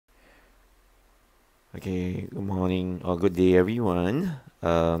Okay, good morning or good day everyone.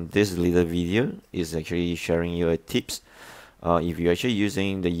 This little video is actually sharing you a tips. If you're actually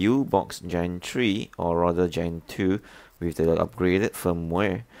using the UBox Gen 3 or rather Gen 2 with the upgraded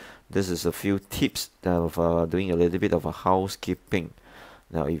firmware, this is a few tips of doing a little bit of a housekeeping.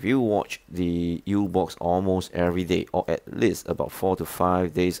 Now, if you watch the UBox almost every day or at least about 4 to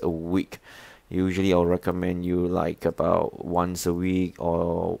 5 days a week, usually I'll recommend you like about once a week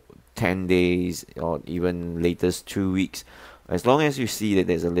or 10 days or even latest 2 weeks. As long as you see that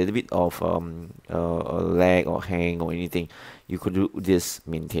there's a little bit of a lag or hang or anything, you could do this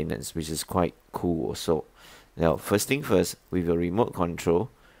maintenance, which is quite cool also. Now, first thing first, with your remote control,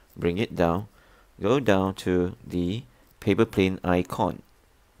 bring it down, go down to the paper plane icon.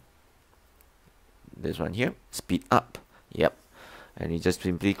 This one here, speed up. Yep. And you just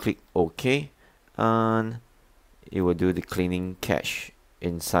simply click OK, and it will do the cleaning cache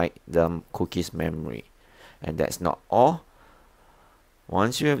inside the cookie's memory. And that's not all.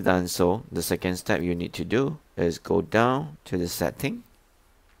 Once you have done so, the second step you need to do is go down to the setting,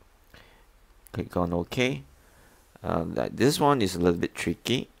 click on OK. This one is a little bit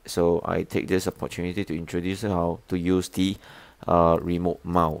tricky, so I take this opportunity to introduce how to use the remote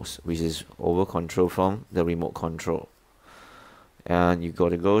mouse, which is over control from the remote control. And you got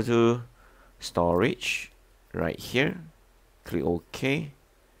to go to storage right here, click OK.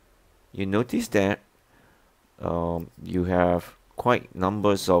 You notice that you have quite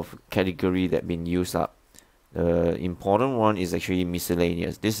numbers of category that been used up. The important one is actually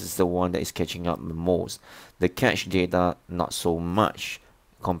miscellaneous. This is the one that is catching up the most. The cache data not so much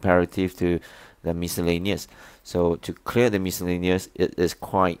comparative to the miscellaneous. So to clear the miscellaneous, it is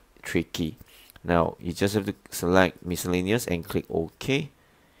quite tricky. Now you just have to select miscellaneous and click OK.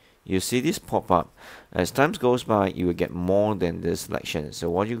 You see this pop up. As time goes by, you will get more than this selection. So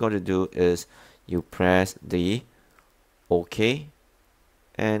what you got to do is you press the OK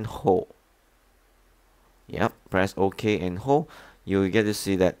and hold. Yep, press OK and hold. You will get to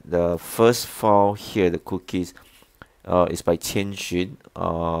see that the first file here, the cookies, is by Qianxun,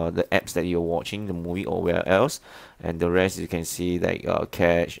 the apps that you're watching, the movie or where else, and the rest you can see like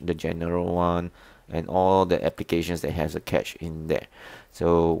cache, the general one, and all the applications that has a cache in there.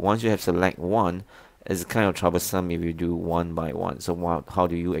 So once you have select one, it's kind of troublesome if you do one by one. So how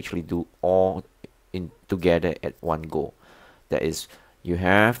do you actually do all in together at one go? That is, you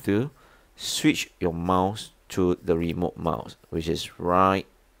have to switch your mouse to the remote mouse, which is right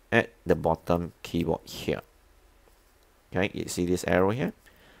at the bottom keyboard here. Okay, you see this arrow here?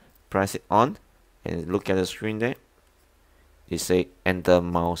 Press it on and look at the screen there. It say enter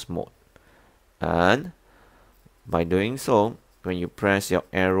mouse mode. And by doing so, when you press your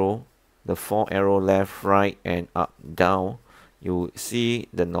arrow, the 4 arrow left, right, and up, down, you see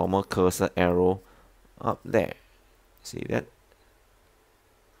the normal cursor arrow up there. See that?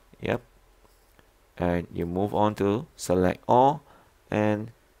 Yep. And you move on to select all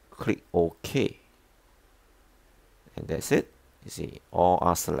and click OK. And that's it. You see, all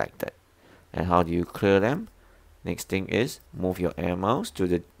are selected. And how do you clear them? Next thing is move your air mouse to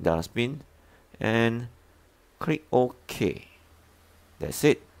the dustbin and click OK. That's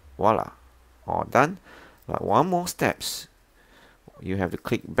it. Voila. All done. But one more steps. You have to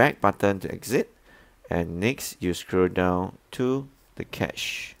click back button to exit. And next you scroll down to the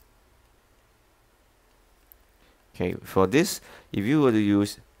cache. Okay, for this, if you were to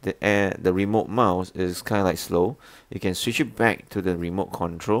use the remote mouse, is kind of like slow. You can switch it back to the remote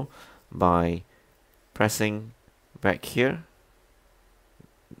control by pressing back here,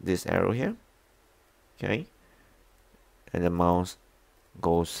 this arrow here. Okay, and the mouse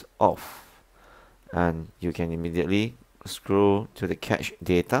goes off, and you can immediately scroll to the cache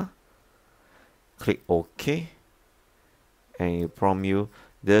data, click OK, and it prompt you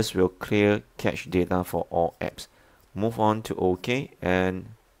this will clear cache data for all apps. Move on to OK and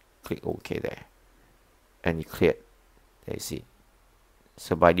click OK there, and you clear it. There you see.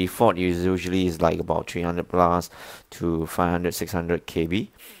 So by default, it usually is like about 300 plus to 500, 600 KB.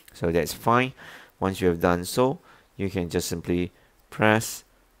 So that's fine. Once you have done so, you can just simply press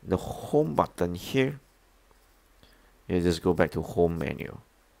the home button here. You just go back to home menu.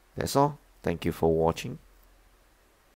 That's all. Thank you for watching.